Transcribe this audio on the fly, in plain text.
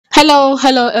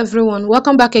Hello everyone.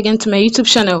 Welcome back again to my YouTube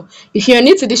channel. If you're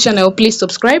new to this channel, please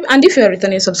subscribe, and if you're a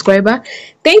returning subscriber,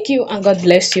 thank you and God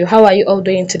bless you. How are you all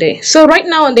doing today? So right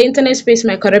now on the internet space,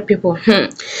 my correct people,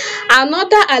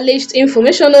 another alleged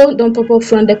information don't pop up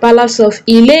from the palace of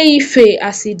Ile-Ife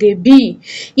as it dey be.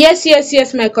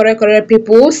 Yes, my correct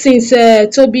people. Since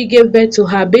Toby gave birth to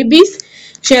her babies,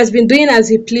 she has been doing as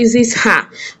it pleases her.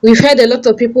 We've heard a lot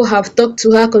of people have talked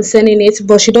to her concerning it,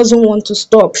 but she doesn't want to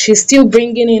stop. She's still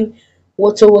bringing in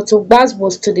water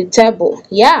buzzwords to the table.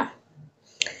 Yeah.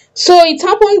 So it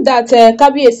happened that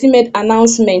Kabiyesi made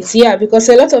announcements, yeah, because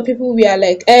a lot of people were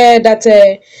like,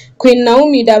 that Queen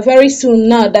Naomi, that very soon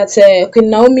now that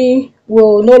Queen Naomi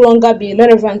will no longer be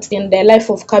relevant in the life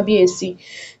of Kabiyesi.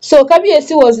 So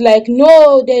Kabiyesi was like,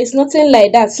 no, there is nothing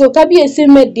like that. So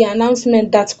Kabiyesi made the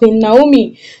announcement that Queen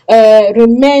Naomi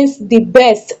remains the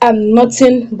best and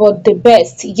nothing but the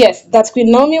best. Yes, that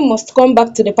Queen Naomi must come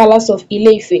back to the palace of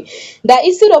Ile-Ife. That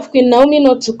instead of Queen Naomi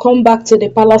not to come back to the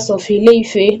palace of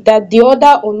Ile-Ife, that the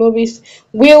other Oloris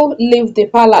will leave the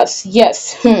palace.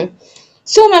 Yes.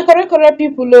 So my correct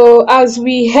people, as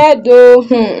we heard,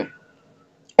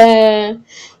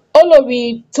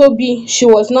 Olori Tobi, she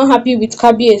was not happy with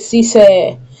Kabiyesi's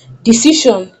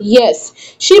decision.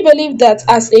 Yes, she believed that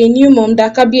as a new mom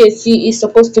that Kabiyesi is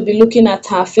supposed to be looking at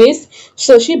her face.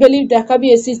 So she believed that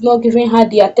Kabiyesi is not giving her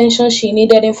the attention she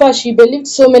needed. In fact, she believed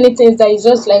so many things that is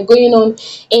just like going on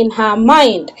in her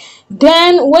mind.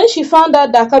 Then when she found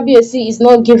out that Kabiyesi is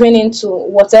not giving into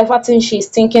whatever thing she's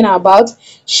thinking about,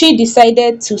 she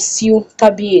decided to sue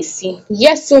Kabiyesi.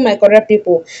 Yes, so my correct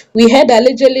people, we heard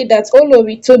allegedly that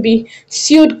Olori Tobi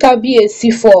sued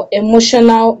Kabiyesi for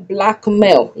emotional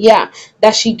blackmail. Yeah,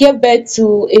 that she gave birth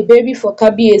to a baby for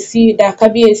Kabiyesi, that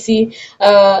Kabiyesi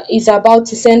is about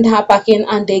to send her packing,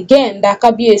 and again that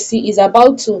Kabiyesi is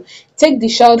about to take the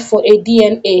child for a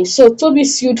DNA. So Toby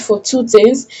sued for two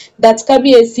things: that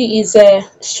Kabiyesi is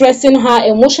stressing her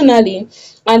emotionally,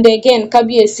 and again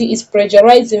Kabiyesi is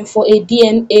pressurizing for a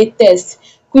DNA test,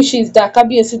 which is that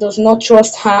Kabiyesi does not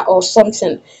trust her or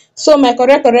something. So my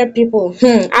correct people,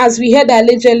 as we heard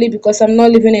allegedly, because I'm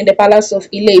not living in the palace of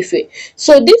Ile-Ife.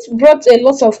 So this brought a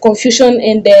lot of confusion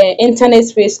in the internet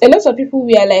space. A lot of people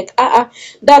were like,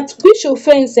 that which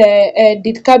offense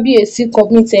did Kabiyesi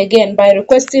commit again by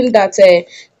requesting that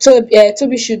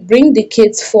Toby should bring the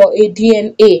kids for a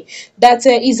DNA? That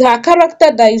is her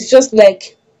character that is just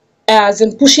like, as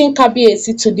in pushing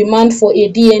Kabiyesi to demand for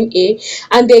a DNA.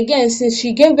 And again, since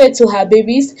she gave birth to her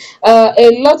babies, a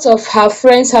lot of her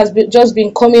friends has just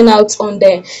been coming out on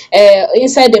the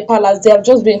inside the palace. They have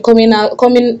just been coming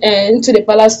into the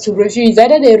palace to review. It's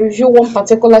either they review one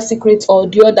particular secret or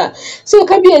the other. So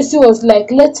Kabiyesi was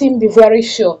like, let him be very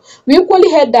sure. We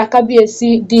equally heard that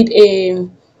Kabiyesi did a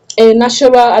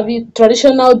natural,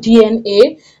 traditional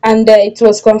DNA, and it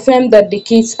was confirmed that the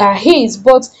kids are his.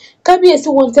 But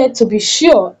Kabiyesi wanted to be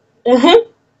sure.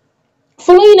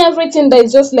 Following everything that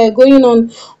is just like going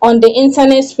on the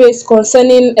internet space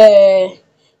concerning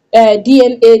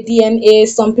DNA,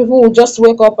 some people will just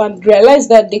wake up and realize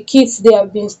that the kids they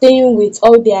have been staying with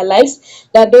all their lives,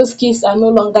 that those kids are no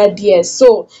longer theirs.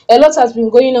 So a lot has been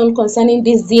going on concerning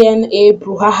this DNA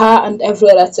brouhaha and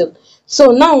every other thing.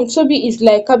 So now Toby is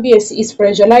like, Kabiyesi is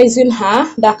pressurizing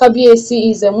her, that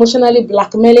Kabiyesi is emotionally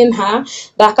blackmailing her,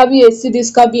 that Kabiyesi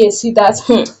this, Kabiyesi that.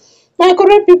 My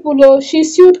correct people, she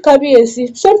sued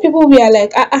Kabiyesi. Some people were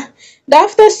like, that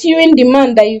after suing the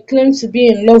man that you claim to be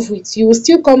in love with, you will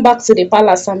still come back to the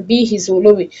palace and be his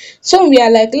Olori. Some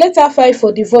were like, let her file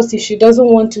for divorce if she doesn't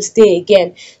want to stay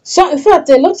again. So in fact,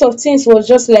 a lot of things was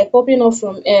just like popping up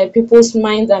from people's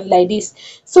minds and like this.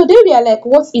 So they were like,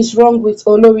 what is wrong with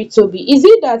Olori Tobi? Is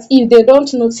it that if they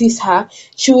don't notice her,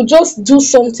 she will just do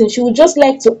something? She would just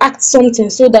like to act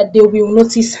something so that they will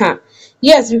notice her?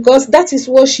 Yes, because that is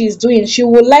what she's doing. She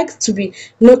would like to be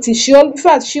noticed. In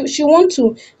fact, she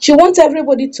wants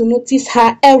everybody to notice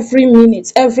her every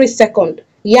minute, every second.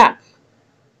 Yeah.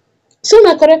 So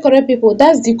my correct people,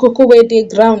 that's the cocoa wey dey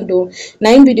ground though. Na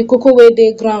im be the cocoa wey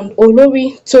dey ground.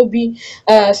 Olori Tobi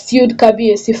sued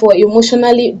Kabiyesi for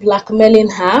emotionally blackmailing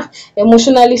her,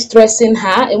 emotionally stressing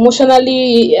her,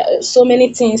 emotionally so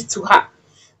many things to her.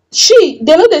 They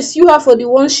no dey sue her for the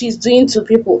one she's doing to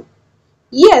people.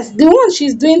 Yes, the one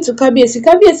she's doing to Kabiyesi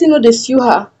no dey sue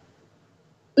her.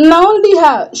 Na only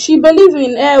her. She believe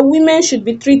in women should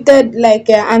be treated like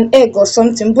an egg or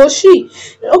something. But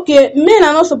okay, men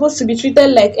are not supposed to be treated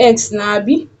like eggs na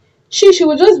abi. She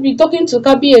would just be talking to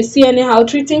Kabiyesi anyhow,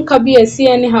 treating Kabiyesi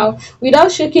anyhow,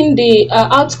 without checking the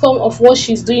outcome of what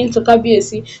she's doing to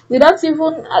Kabiyesi, without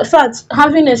even, in fact,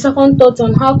 having a second thought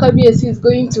on how Kabiyesi is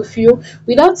going to feel,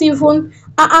 without even,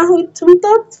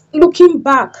 without looking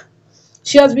back.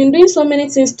 She has been doing so many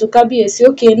things to Kabiyesi.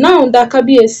 Okay, now that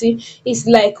Kabiyesi is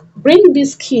like, bring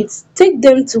these kids, take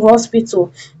them to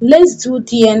hospital, let's do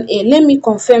DNA, let me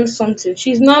confirm something.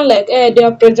 She's now like, they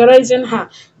are pressurizing her,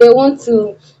 they want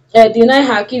to deny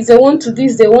her kids, they want to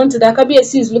this, they want to that.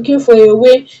 Kabiyesi is looking for a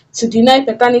way to deny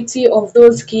paternity of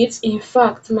those kids. In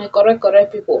fact, my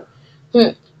correct people,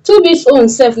 Tobi's own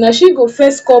self, na she go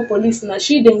first call police, na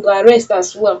she then go arrest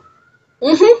as well.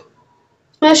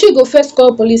 Na she go first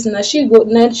call police, na she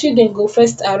dem go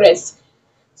first arrest.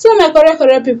 So my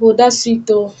correct people, that's it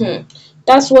oh.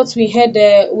 That's what we heard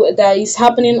that is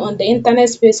happening on the internet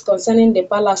space concerning the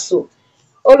palace oh.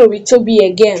 Olori Tobi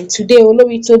again today,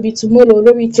 Olori Tobi tomorrow,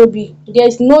 Olori Tobi. There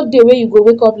is no day wey you go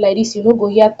wake up like this you no go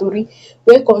hear tori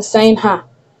wey concern her.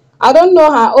 I don't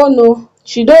know her own oh.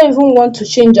 She don't even want to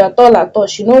change at all at all.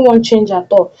 She no wan change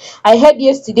at all. I heard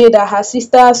yesterday that her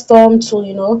sister stormed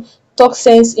to, talk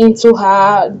sense into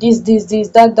her, this,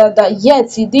 that.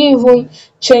 Yet it didn't even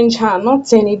change her.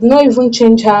 Nothing. It not even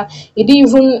change her. It didn't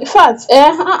even, in fact,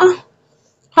 her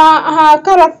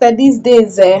character these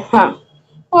days,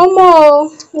 omo,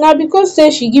 na because say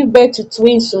she give birth to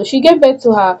twins, so she gave birth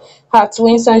to her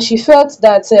twins, and she felt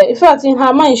that, in fact, in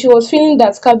her mind she was feeling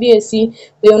that Kabiyesi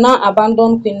will now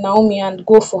abandon Queen Naomi and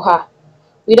go for her,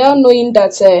 without knowing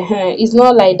that it's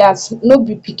not like that. No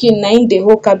be pikin na im dey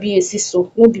hold Kabiyesi,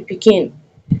 so no be pikin,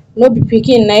 na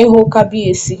im hold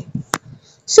Kabiyesi.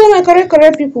 So my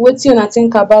correct people, wetin una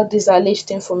think about this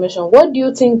alleged information? What do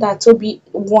you think that Tobi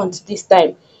want this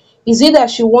time? Is it that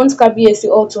she wants Kabiyesi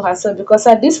all to herself? Because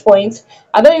at this point,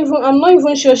 I'm not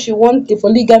even sure she wants the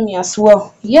polygamy as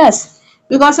well. Yes,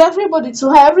 because everybody, to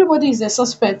her, everybody is a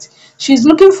suspect. She's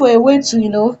looking for a way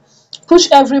to, push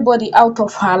everybody out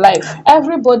of her life.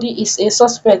 Everybody is a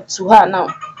suspect to her now.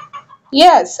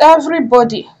 Yes,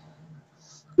 everybody.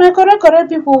 My correct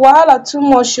people, wahala too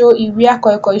much oh. E wear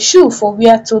koi shoe for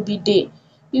where Tobi dey.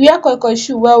 E wear koi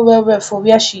shoe well for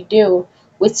where she dey oh.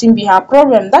 Wetin be her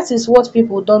problem? That is what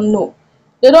people don't know.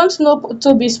 They don't know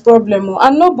Tobi's problem oh.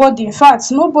 And nobody, in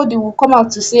fact, nobody will come out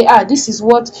to say, this is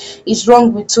what is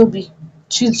wrong with Tobi.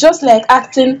 She's just like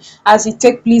acting as it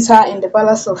take please her in the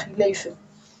palace of Ile-Ife.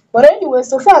 But anyway,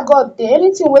 so far God dey,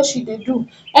 anything wey she dey do,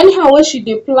 anyhow wey she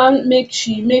dey plan make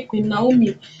she make Queen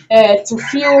Naomi to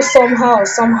feel somehow,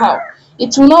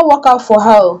 it will not work out for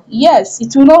her oh. Yes,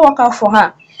 it will not work out for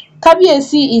her.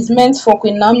 Kabiyesi is meant for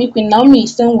Queen Naomi, Queen Naomi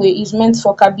is same way is meant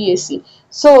for Kabiyesi.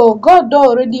 So God don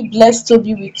already bless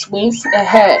Tobi with twins.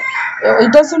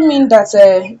 It doesn't mean that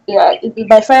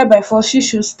by fire by force she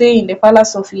should stay in the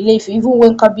palace of Ile-Ife even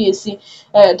when Kabiyesi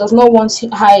does not want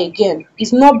her again.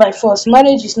 It's not by force.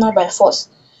 Marriage is not by force.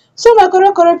 So my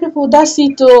correct people, that's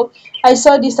it oh. I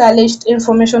saw this alleged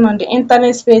information on the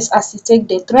internet space as it take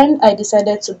the trend. I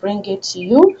decided to bring it to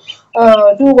you.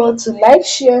 Do well to like,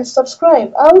 share,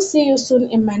 subscribe. I will see you soon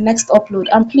in my next upload.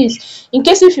 And please, in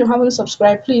case if you haven't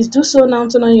subscribed, please do so now.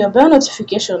 Turn on your bell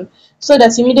notification so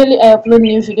that immediately I upload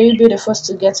new video, you'll be the first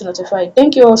to get notified.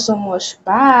 Thank you all so much.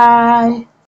 Bye.